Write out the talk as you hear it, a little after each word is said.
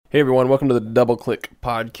Hey everyone, welcome to the Double Click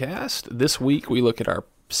Podcast. This week we look at our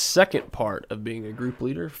second part of being a group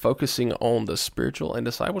leader, focusing on the spiritual and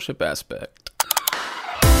discipleship aspect.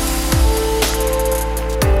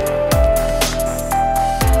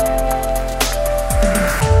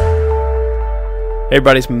 Hey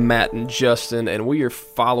everybody, it's Matt and Justin, and we are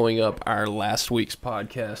following up our last week's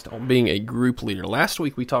podcast on being a group leader. Last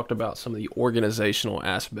week we talked about some of the organizational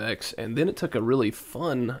aspects, and then it took a really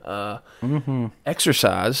fun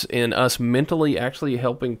exercise in us mentally actually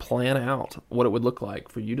helping plan out what it would look like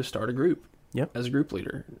for you to start a group. As a group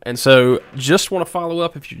leader. And so just want to follow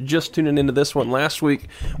up if you're just tuning into this one. Last week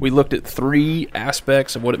we looked at three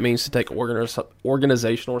aspects of what it means to take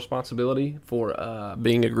organizational responsibility for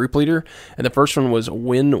being a group leader. And the first one was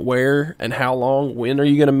when, where, and how long. When are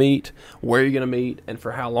you going to meet? Where are you going to meet? And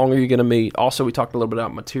for how long are you going to meet? Also, we talked a little bit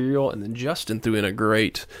about material. And then Justin threw in a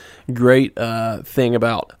great thing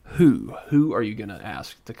about who are you going to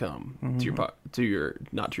ask to come to your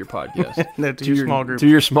podcast, no, to your small group. To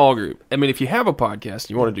your small group. I mean, if you have a podcast,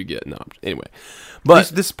 you want to anyway. But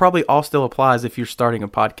this probably all still applies if you're starting a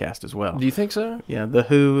podcast as well. Do you think so? Yeah, the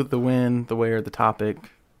who, the when, the where, the topic.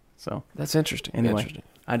 So that's interesting. Anyway,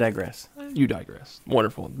 I digress. You digress.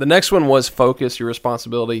 Wonderful. The next one was focus. Your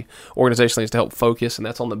responsibility organizationally is to help focus, and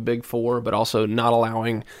that's on the big four, but also not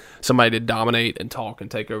allowing somebody to dominate and talk and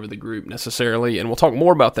take over the group necessarily. And we'll talk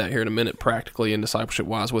more about that here in a minute, practically and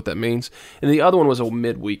discipleship-wise, what that means. And the other one was a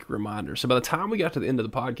midweek reminder. So by the time we got to the end of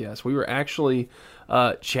the podcast, we were actually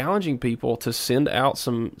challenging people to send out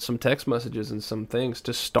some text messages and some things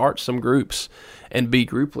to start some groups and be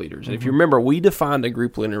group leaders. And if you remember, we defined a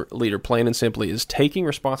group leader plain and simply as taking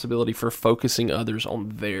responsibility for focusing others on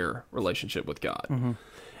their relationship with God.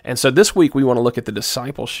 And so this week we want to look at the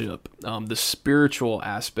discipleship, the spiritual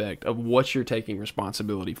aspect of what you're taking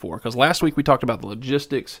responsibility for. Because last week we talked about the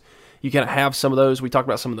logistics. You kind of have some of those. We talked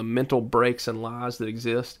about some of the mental breaks and lies that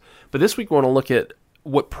exist. But this week we want to look at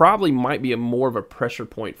what probably might be more of a pressure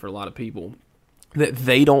point for a lot of people, that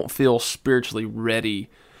they don't feel spiritually ready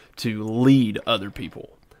to lead other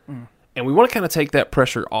people. And we want to kind of take that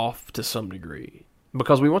pressure off to some degree,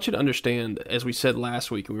 because we want you to understand, as we said last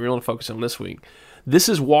week, and we want to focus on this week, this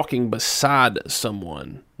is walking beside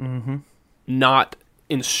someone, not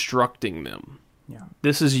instructing them. Yeah.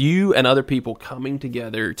 This is you and other people coming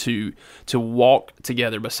together to walk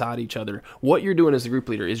together beside each other. What you're doing as a group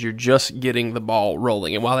leader is you're just getting the ball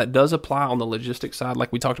rolling. And while that does apply on the logistics side,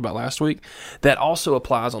 like we talked about last week, that also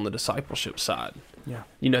applies on the discipleship side. Yeah.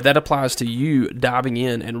 You know, that applies to you diving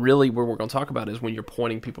in, and really where we're going to talk about is when you're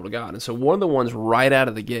pointing people to God. And so one of the ones right out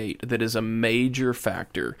of the gate that is a major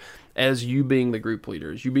factor as you being the group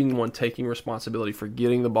leader, as you being the one taking responsibility for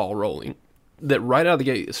getting the ball rolling, that right out of the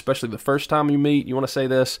gate, especially the first time you meet, you want to say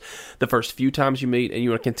this, the first few times you meet, and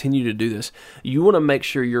you want to continue to do this, you want to make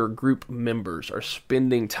sure your group members are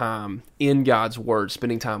spending time in God's Word,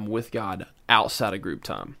 spending time with God outside of group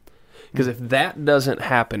time. Because if that doesn't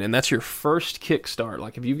happen, and that's your first kickstart,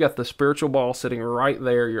 like if you've got the spiritual ball sitting right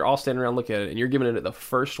there, you're all standing around looking at it, and you're giving it the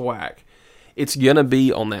first whack, it's going to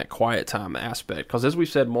be on that quiet time aspect. Because as we've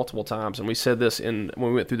said multiple times, and we said this when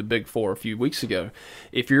we went through the Big Four a few weeks ago,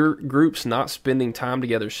 if your group's not spending time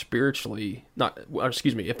together spiritually,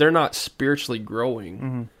 if they're not spiritually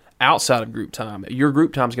growing outside of group time, your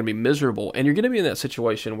group time is going to be miserable. And you're going to be in that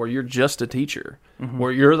situation where you're just a teacher,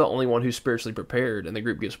 where you're the only one who's spiritually prepared, and the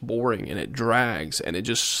group gets boring, and it drags, and it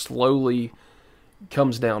just slowly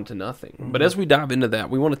comes down to nothing. But as we dive into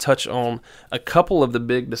that, we want to touch on a couple of the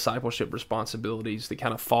big discipleship responsibilities that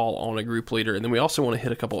kind of fall on a group leader, and then we also want to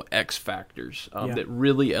hit a couple of X factors that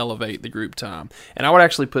really elevate the group time. And I would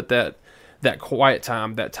actually put that quiet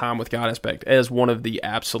time, that time with God aspect, as one of the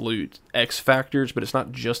absolute X factors, but it's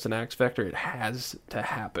not just an X factor, it has to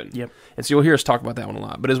happen. And so you'll hear us talk about that one a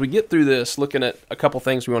lot. But as we get through this, looking at a couple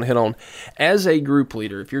things we want to hit on, as a group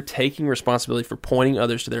leader, if you're taking responsibility for pointing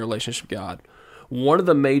others to their relationship with God, one of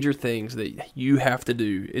the major things that you have to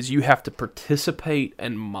do is you have to participate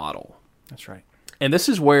and model. That's right. And this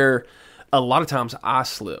is where a lot of times I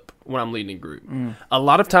slip when I'm leading a group. A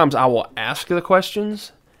lot of times I will ask the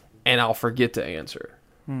questions and I'll forget to answer.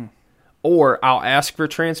 Or I'll ask for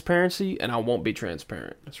transparency and I won't be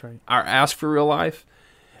transparent. That's right. I'll ask for real life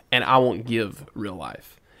and I won't give real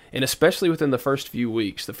life. And especially within the first few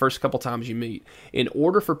weeks, the first couple times you meet, in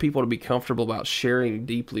order for people to be comfortable about sharing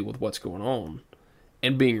deeply with what's going on,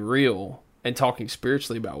 and being real and talking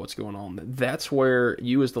spiritually about what's going on, that's where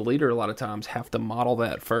you as the leader a lot of times have to model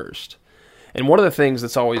that first. And one of the things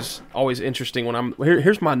that's always interesting when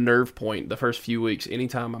here's my nerve point the first few weeks,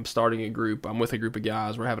 anytime I'm starting a group, I'm with a group of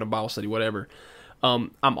guys, we're having a Bible study, whatever,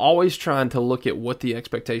 I'm always trying to look at what the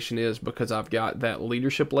expectation is because I've got that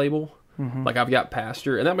leadership label. Like I've got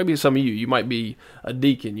pastor, and that might be some of you. You might be a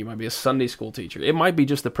deacon. You might be a Sunday school teacher. It might be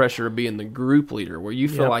just the pressure of being the group leader where you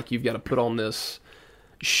feel like you've got to put on this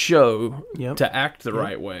show to act the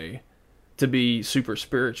right way, to be super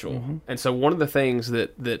spiritual. And so one of the things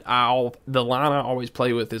the line I always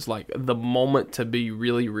play with is like the moment to be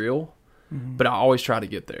really real, but I always try to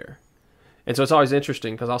get there. And so it's always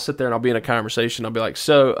interesting because I'll sit there and I'll be in a conversation. I'll be like,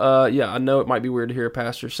 so, yeah, I know it might be weird to hear a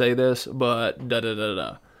pastor say this, but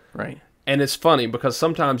da-da-da-da. Right. And it's funny because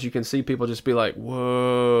sometimes you can see people just be like,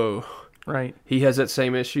 whoa. Right. He has that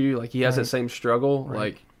same issue. Like, he has that same struggle.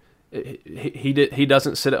 Right. Like, he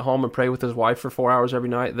doesn't sit at home and pray with his wife for 4 hours every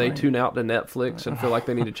night. They tune out to Netflix and feel like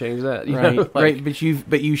they need to change that. You know? Like, right.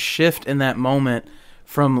 But you shift in that moment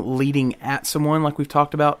from leading at someone, like we've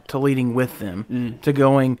talked about, to leading with them, to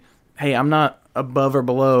going, hey, I'm not above or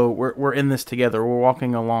below. We're in this together. We're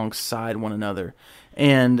walking alongside one another.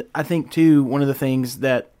 And I think, too, one of the things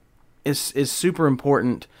that is super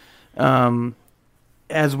important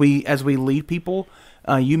as we lead people.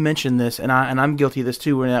 You mentioned this, and I'm guilty of this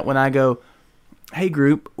too. When I go, hey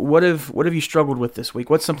group, what have you struggled with this week?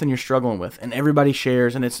 What's something you're struggling with? And everybody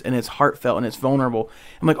shares, and it's heartfelt and it's vulnerable.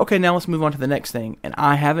 I'm like, okay, now let's move on to the next thing. And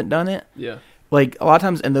I haven't done it. Yeah. Like a lot of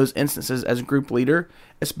times in those instances, as a group leader,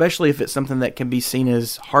 especially if it's something that can be seen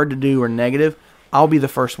as hard to do or negative, I'll be the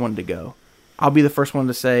first one to go. I'll be the first one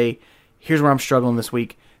to say, here's where I'm struggling this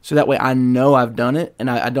week. So that way I know I've done it, and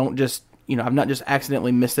I don't just, I've not just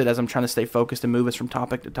accidentally missed it as I'm trying to stay focused and move us from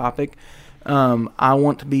topic to topic. I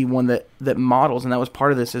want to be one that models, and that was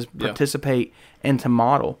part of this, is participate and to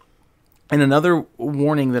model. And another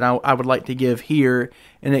warning that I would like to give here,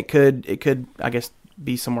 and it could I guess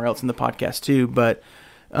be somewhere else in the podcast too, but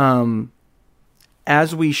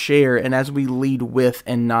as we share and as we lead with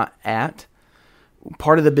and not at,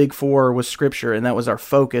 part of the Big Four was Scripture, and that was our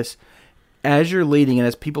focus. As you're leading and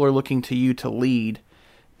as people are looking to you to lead,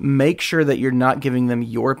 make sure that you're not giving them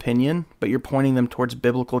your opinion, but you're pointing them towards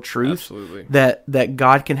biblical truth. Absolutely. That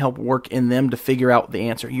God can help work in them to figure out the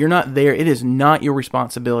answer. You're not there. It is not your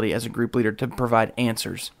responsibility as a group leader to provide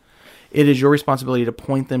answers. It is your responsibility to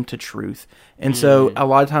point them to truth. And so a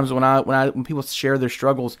lot of times when people share their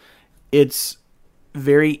struggles, it's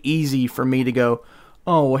very easy for me to go,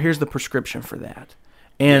 oh, well, here's the prescription for that.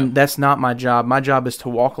 And that's not my job. My job is to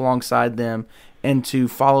walk alongside them and to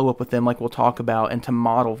follow up with them like we'll talk about, and to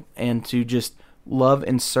model and to just love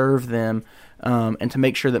and serve them, and to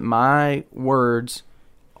make sure that my words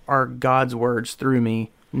are God's words through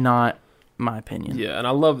me, not my opinion. Yeah, and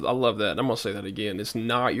I love that. And I'm going to say that again. It's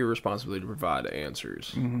not your responsibility to provide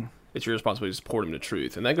answers. It's your responsibility to support them to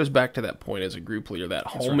truth. And that goes back to that point as a group leader, that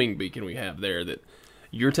homing beacon we have there, that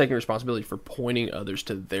you're taking responsibility for pointing others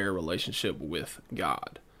to their relationship with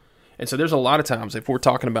God. And so there's a lot of times, if we're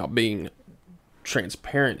talking about being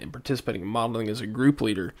transparent and participating and modeling as a group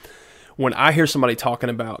leader, when I hear somebody talking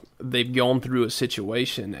about they've gone through a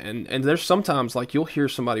situation, and there's sometimes, like, you'll hear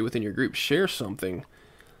somebody within your group share something,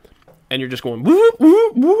 and you're just going, whoop,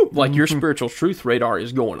 whoop, whoop, like your spiritual truth radar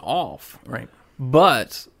is going off. Right.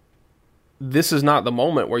 But this is not the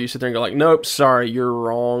moment where you sit there and go like, nope, sorry, you're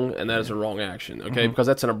wrong, and that is a wrong action, okay? Because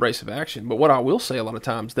that's an abrasive action. But what I will say a lot of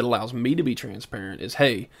times that allows me to be transparent is,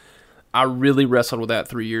 hey, I really wrestled with that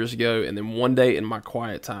 3 years ago, and then one day in my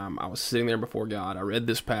quiet time, I was sitting there before God, I read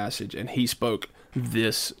this passage, and He spoke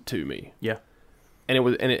this to me. Yeah. And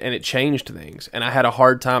it changed things, and I had a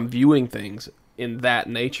hard time viewing things in that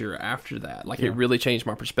nature after that. Like, it really changed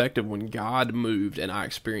my perspective when God moved and I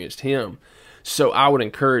experienced Him. So I would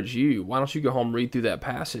encourage you, why don't you go home, read through that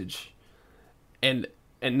passage, and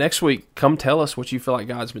next week, come tell us what you feel like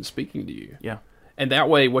God's been speaking to you. Yeah. And that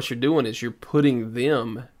way, what you're doing is you're putting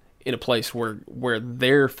them in a place where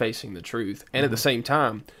they're facing the truth. And at the same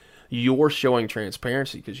time, you're showing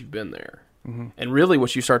transparency because you've been there. And really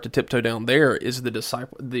what you start to tiptoe down there is the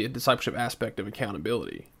discipleship aspect of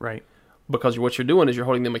accountability. Right. Because what you're doing is you're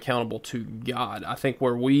holding them accountable to God. I think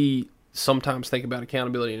where we sometimes think about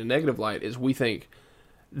accountability in a negative light is we think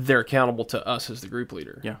they're accountable to us as the group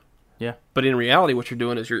leader. Yeah. Yeah. But in reality, what you're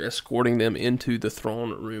doing is you're escorting them into the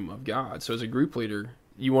throne room of God. So as a group leader,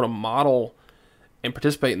 you want to model and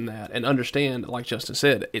participate in that and understand, like Justin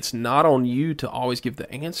said, it's not on you to always give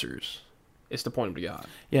the answers. It's to point them to God.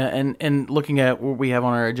 Yeah, and looking at what we have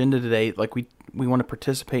on our agenda today, like we want to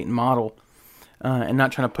participate and model, and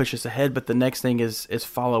not trying to push us ahead, but the next thing is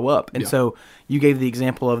follow up. And so you gave the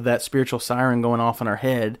example of that spiritual siren going off in our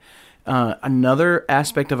head. Another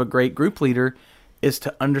aspect of a great group leader is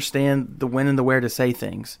to understand the when and the where to say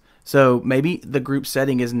things. So maybe the group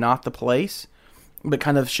setting is not the place, but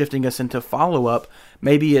kind of shifting us into follow-up.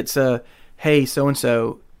 Maybe it's hey,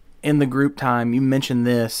 so-and-so, in the group time, you mentioned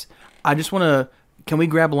this. I just want to, can we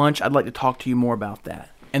grab lunch? I'd like to talk to you more about that.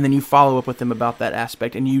 And then you follow up with them about that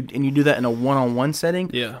aspect, and you do that in a one-on-one setting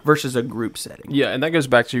versus a group setting. Yeah, and that goes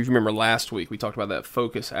back to, if you remember last week, we talked about that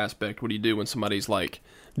focus aspect. What do you do when somebody's like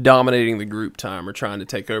dominating the group time or trying to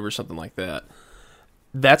take over, something like that?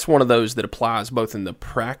 That's one of those that applies both in the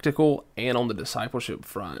practical and on the discipleship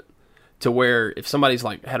front, to where if somebody's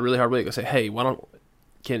like had a really hard week, they'll say, hey,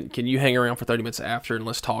 can you hang around for 30 minutes after and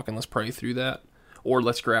let's talk and let's pray through that? Or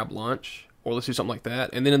let's grab lunch, or let's do something like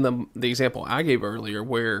that. And then in the example I gave earlier,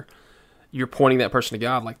 where you're pointing that person to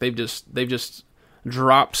God, like they've just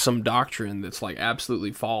dropped some doctrine that's like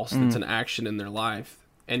absolutely false, that's an action in their life,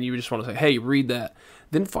 and you just want to say, hey, read that.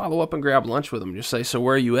 Then follow up and grab lunch with them. Just say, so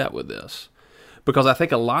where are you at with this? Because I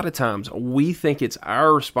think a lot of times we think it's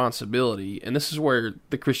our responsibility, and this is where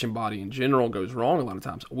the Christian body in general goes wrong a lot of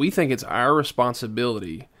times. We think it's our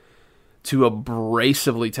responsibility to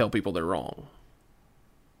abrasively tell people they're wrong.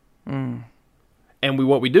 And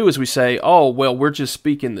what we do is we say, oh, well, we're just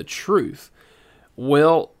speaking the truth.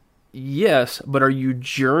 Well, yes, but are you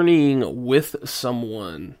journeying with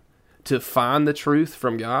someone to find the truth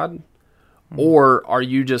from God? Or are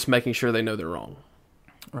you just making sure they know they're wrong?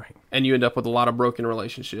 Right. And you end up with a lot of broken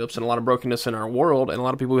relationships and a lot of brokenness in our world, and a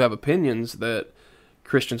lot of people who have opinions that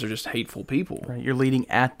Christians are just hateful people. Right. You're leading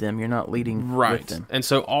at them. You're not leading with them. And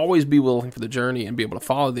so always be willing for the journey and be able to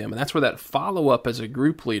follow them. And that's where that follow-up as a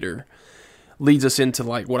group leader leads us into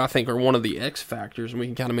like what I think are one of the X factors, and we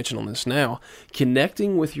can kind of mention on this now.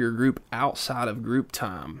 Connecting with your group outside of group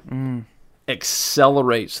time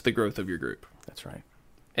accelerates the growth of your group. That's right.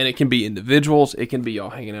 And it can be individuals. It can be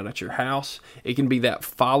y'all hanging out at your house. It can be that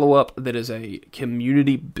follow-up that is a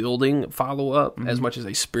community-building follow-up as much as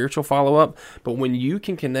a spiritual follow-up. But when you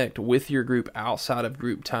can connect with your group outside of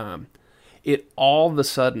group time, it all of a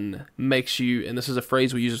sudden makes you, and this is a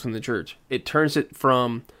phrase we use in the church, it turns it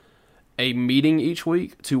from a meeting each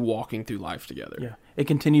week to walking through life together. Yeah. It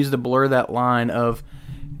continues to blur that line of,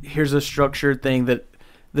 here's a structured thing that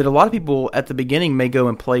a lot of people at the beginning may go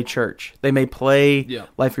and play church. They may play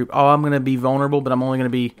life group. Oh, I'm going to be vulnerable, but I'm only going to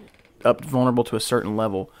be up vulnerable to a certain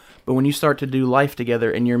level. But when you start to do life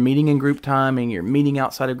together and you're meeting in group time and you're meeting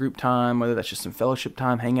outside of group time, whether that's just some fellowship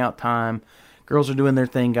time, hangout time, girls are doing their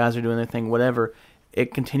thing, guys are doing their thing, whatever,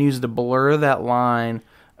 it continues to blur that line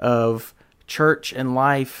of church and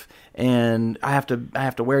life, and I have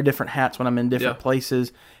to wear different hats when I'm in different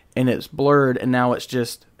places, and it's blurred, and now it's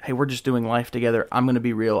just, hey, we're just doing life together. I'm going to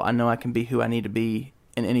be real. I know I can be who I need to be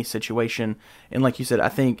in any situation. And like you said, I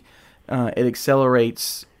think it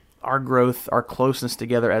accelerates our growth, our closeness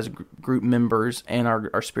together as group members, and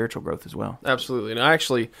our spiritual growth as well. Absolutely. And I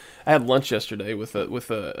had lunch yesterday with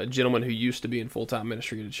a gentleman who used to be in full-time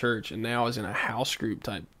ministry at a church and now is in a house group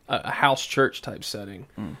type, a house church type setting.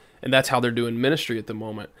 And that's how they're doing ministry at the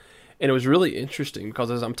moment. And it was really interesting because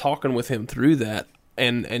as I'm talking with him through that,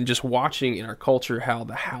 and just watching in our culture how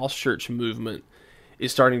the house church movement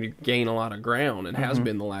is starting to gain a lot of ground and has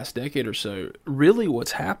been the last decade or so. Really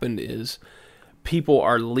what's happened is people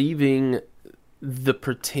are leaving the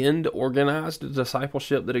pretend organized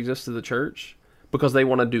discipleship that exists in the church because they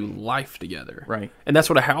want to do life together. Right. And that's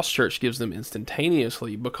what a house church gives them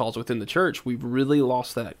instantaneously, because within the church we've really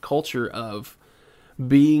lost that culture of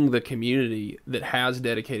being the community that has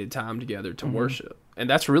dedicated time together to worship. And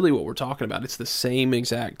that's really what we're talking about. It's the same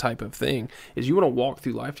exact type of thing. Is you want to walk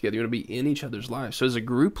through life together. You want to be in each other's lives. So as a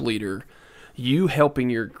group leader, you helping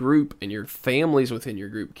your group and your families within your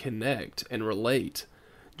group connect and relate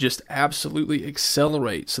just absolutely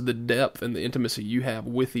accelerates the depth and the intimacy you have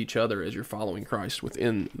with each other as you're following Christ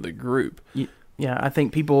within the group. Yeah, I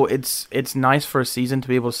think people, it's nice for a season to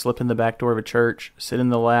be able to slip in the back door of a church, sit in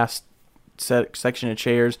the last section of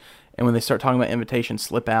chairs, and when they start talking about invitation,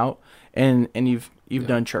 slip out. And you've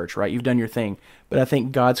done church, right? You've done your thing. But I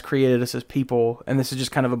think God's created us as people, and this is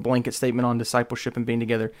just kind of a blanket statement on discipleship and being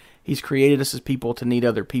together. He's created us as people to need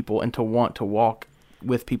other people and to want to walk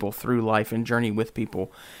with people through life and journey with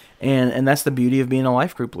people. And that's the beauty of being a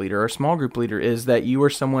life group leader or a small group leader, is that you are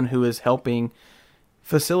someone who is helping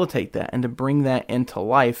facilitate that and to bring that into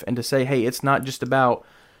life and to say, hey, it's not just about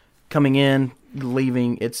coming in,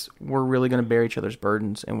 leaving. We're really going to bear each other's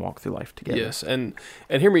burdens and walk through life together. Yes, and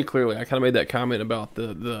hear me clearly. I kind of made that comment about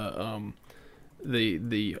the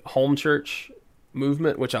home church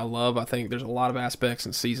movement, which I love. I think there's a lot of aspects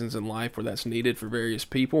and seasons in life where that's needed for various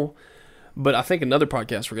people. But I think another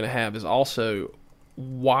podcast we're going to have is also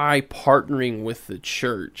why partnering with the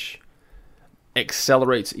church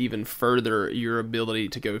accelerates even further your ability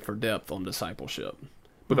to go for depth on discipleship.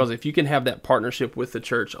 Because if you can have that partnership with the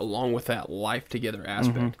church along with that life together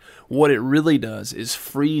aspect, what it really does is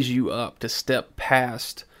frees you up to step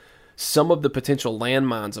past some of the potential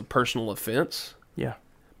landmines of personal offense. Yeah.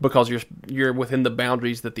 Because you're within the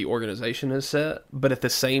boundaries that the organization has set, but at the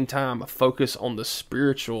same time, a focus on the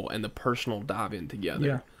spiritual and the personal dive in together.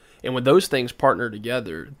 Yeah. And when those things partner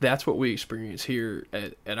together, that's what we experience here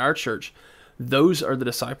at our church. Those are the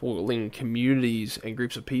discipling communities and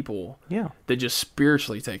groups of people that just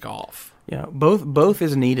spiritually take off. Yeah, both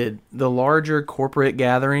is needed. The larger corporate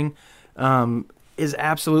gathering is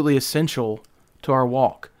absolutely essential to our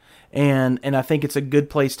walk. And I think it's a good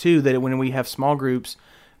place, too, that when we have small groups,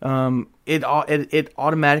 it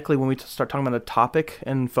automatically, when we start talking about a topic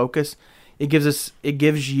and focus, it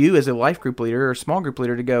gives you as a life group leader or small group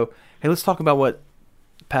leader to go, hey, let's talk about what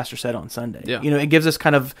pastor said on Sunday. Yeah. It gives us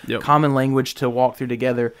kind of common language to walk through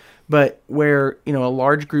together. But where, a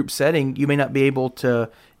large group setting, you may not be able to,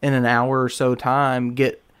 in an hour or so time,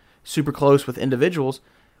 get super close with individuals.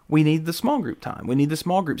 We need the small group time. We need the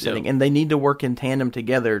small group setting. And they need to work in tandem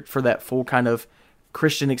together for that full kind of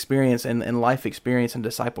Christian experience and life experience and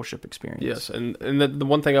discipleship experience. Yes, and the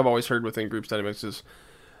one thing I've always heard within group dynamics is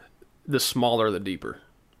the smaller, the deeper.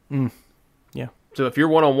 Yeah. So if you're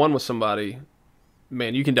one-on-one with somebody,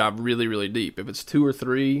 man, you can dive really, really deep. If it's 2 or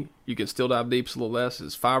 3, you can still dive deep. It's a little less.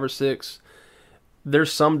 It's 5 or 6.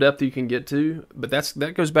 There's some depth you can get to, but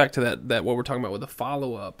that goes back to that what we're talking about with the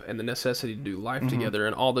follow-up and the necessity to do life together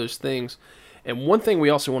and all those things. And one thing we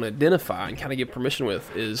also want to identify and kind of give permission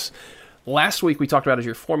with is, last week we talked about as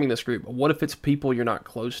you're forming this group, what if it's people you're not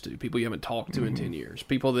close to, people you haven't talked to in 10 years,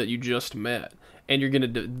 people that you just met, and you're going to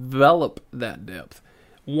develop that depth.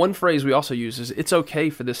 One phrase we also use is it's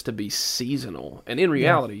okay for this to be seasonal. And in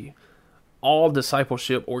reality, all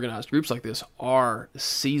discipleship organized groups like this are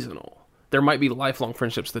seasonal. There might be lifelong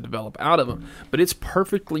friendships that develop out of them, but it's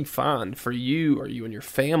perfectly fine for you or you and your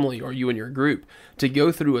family or you and your group to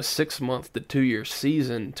go through a 6-month to 2-year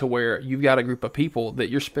season to where you've got a group of people that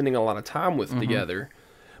you're spending a lot of time with together.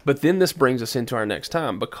 But then this brings us into our next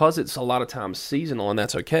time. Because it's a lot of times seasonal, and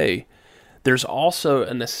that's okay, there's also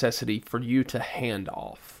a necessity for you to hand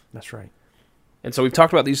off. That's right. And so we've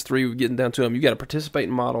talked about these 3, we're getting down to them. You've got to participate in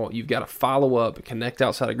model, you've got to follow up, connect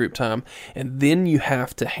outside of group time, and then you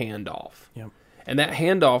have to hand off. Yep. And that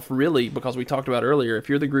handoff really, because we talked about earlier, if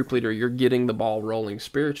you're the group leader, you're getting the ball rolling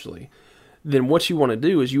spiritually, then what you want to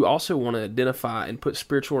do is you also want to identify and put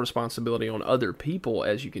spiritual responsibility on other people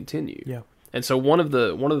as you continue. Yeah. And so one of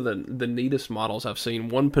the neatest models I've seen,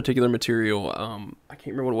 one particular material, I can't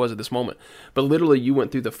remember what it was at this moment, but literally you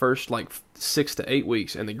went through the first 6 to 8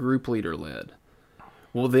 weeks and the group leader led.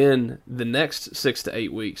 Well, then the next 6 to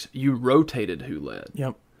 8 weeks, you rotated who led.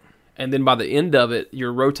 Yep. And then by the end of it,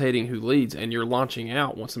 you're rotating who leads, and you're launching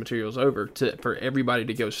out once the material's over for everybody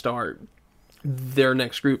to go start their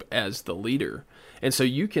next group as the leader. And so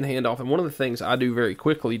you can hand off. And one of the things I do very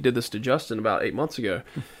quickly, did this to Justin about 8 months ago,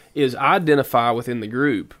 is I identify within the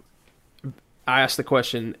group. I ask the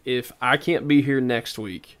question, if I can't be here next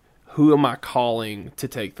week, who am I calling to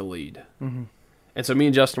take the lead? Mm-hmm. And so me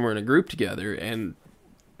and Justin were in a group together, and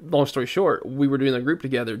long story short, we were doing a group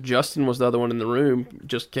together. Justin was the other one in the room,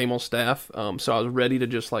 just came on staff. So I was ready to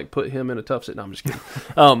just put him in a tough sit. No, I'm just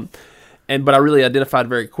kidding. But I really identified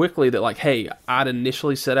very quickly that hey, I'd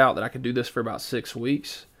initially set out that I could do this for about 6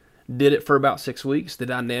 weeks. Did it for about 6 weeks. The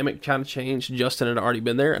dynamic kind of changed. Justin had already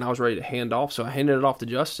been there, and I was ready to hand off. So I handed it off to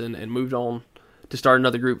Justin and moved on to start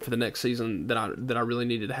another group for the next season that I really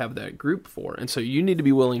needed to have that group for. And so you need to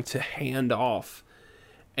be willing to hand off.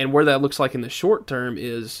 And where that looks like in the short term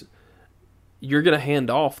is you're going to hand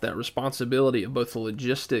off that responsibility of both the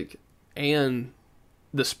logistic and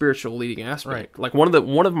the spiritual leading aspect. Right.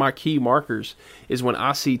 One of my key markers is when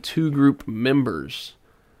I see 2 group members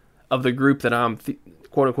of the group that I'm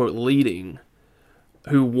quote unquote leading,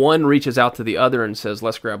 who one reaches out to the other and says,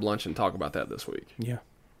 "Let's grab lunch and talk about that this week." Yeah.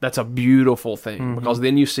 That's a beautiful thing, because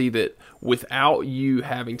then you see that without you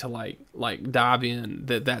having to dive in,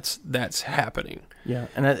 that's happening. Yeah,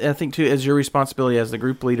 and I think too, as your responsibility as the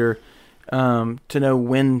group leader, to know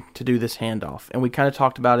when to do this handoff. And we kind of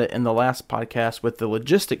talked about it in the last podcast with the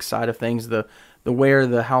logistics side of things, the where,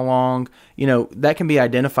 the how long, that can be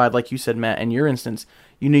identified, like you said, Matt, in your instance.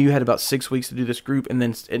 You knew you had about 6 weeks to do this group, and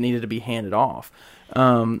then it needed to be handed off.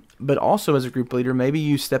 But also as a group leader, maybe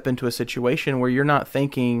you step into a situation where you're not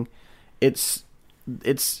thinking it's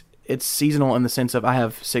seasonal in the sense of I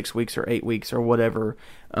have 6 weeks or 8 weeks or whatever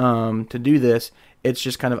to do this. It's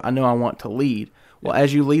just kind of, I know I want to lead. Well,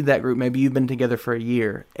 as you lead that group, maybe you've been together for a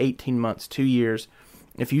year, 18 months, 2 years.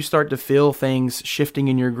 If you start to feel things shifting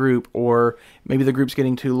in your group, or maybe the group's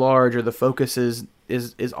getting too large, or the focus is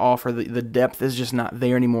is off, or the depth is just not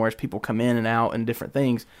there anymore as people come in and out and different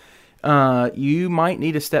things, you might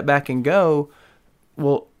need to step back and go,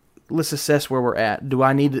 well, let's assess where we're at. Do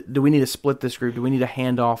we need to split this group? Do we need a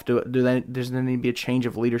handoff? Does there need to be a change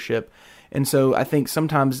of leadership? And so I think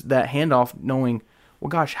sometimes that handoff, knowing, well,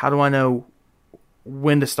 gosh, how do I know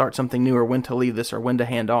when to start something new or when to leave this or when to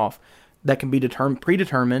hand off? That can be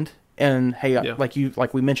predetermined. And hey, like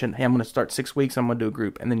we mentioned, hey, I'm going to start 6 weeks. I'm going to do a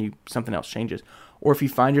group, and then something else changes. Or if you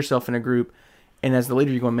find yourself in a group, and as the leader,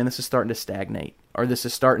 you're going, man, this is starting to stagnate, or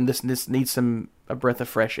this needs a breath of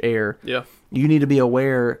fresh air. Yeah, you need to be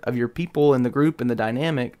aware of your people and the group and the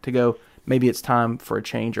dynamic to go, maybe it's time for a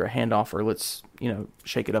change or a handoff, or let's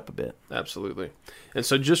shake it up a bit. Absolutely. And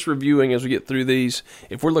so just reviewing as we get through these,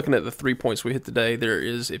 if we're looking at the 3 points we hit today,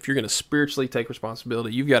 if you're going to spiritually take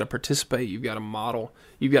responsibility, you've got to participate, you've got to model,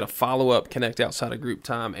 you've got to follow up, connect outside of group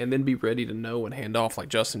time, and then be ready to know and hand off like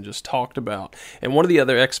Justin just talked about. And one of the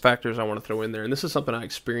other X factors I want to throw in there, and this is something I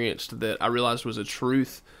experienced that I realized was a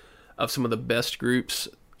truth of some of the best groups,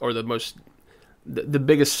 or the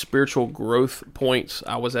biggest spiritual growth points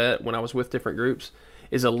I was at when I was with different groups,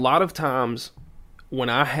 is a lot of times when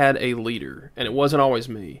I had a leader, and it wasn't always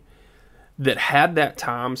me, that had that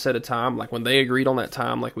time set a time, like when they agreed on that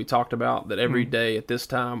time, like we talked about, that every day at this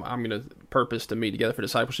time I'm going to purpose to meet together for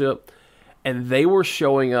discipleship, and they were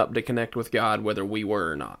showing up to connect with God whether we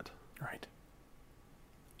were or not. Right.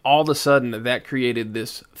 All of a sudden, that created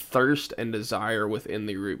this thirst and desire within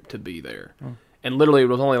the group to be there. And literally, it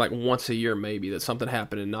was only like once a year maybe that something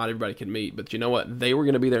happened and not everybody could meet. But you know what? They were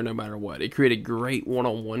going to be there no matter what. It created great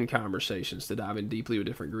one-on-one conversations to dive in deeply with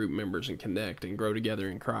different group members and connect and grow together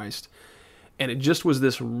in Christ. And it just was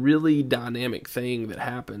this really dynamic thing that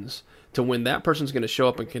happens to when that person's going to show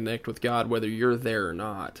up and connect with God, whether you're there or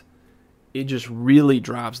not. It just really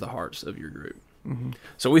drives the hearts of your group. Mm-hmm.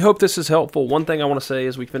 So we hope this is helpful. One thing I want to say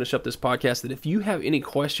as we finish up this podcast, that if you have any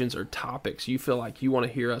questions or topics you feel like you want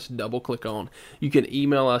to hear us double click on, you can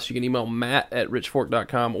email us. You can email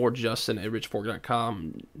Matt@richfork.com or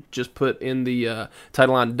Justin@richfork.com. Just put in the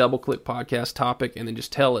title line double click podcast topic, and then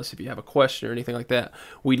just tell us if you have a question or anything like that.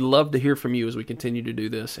 We'd love to hear from you as we continue to do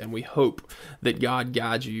this, and we hope that God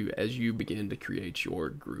guides you as you begin to create your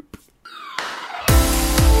group.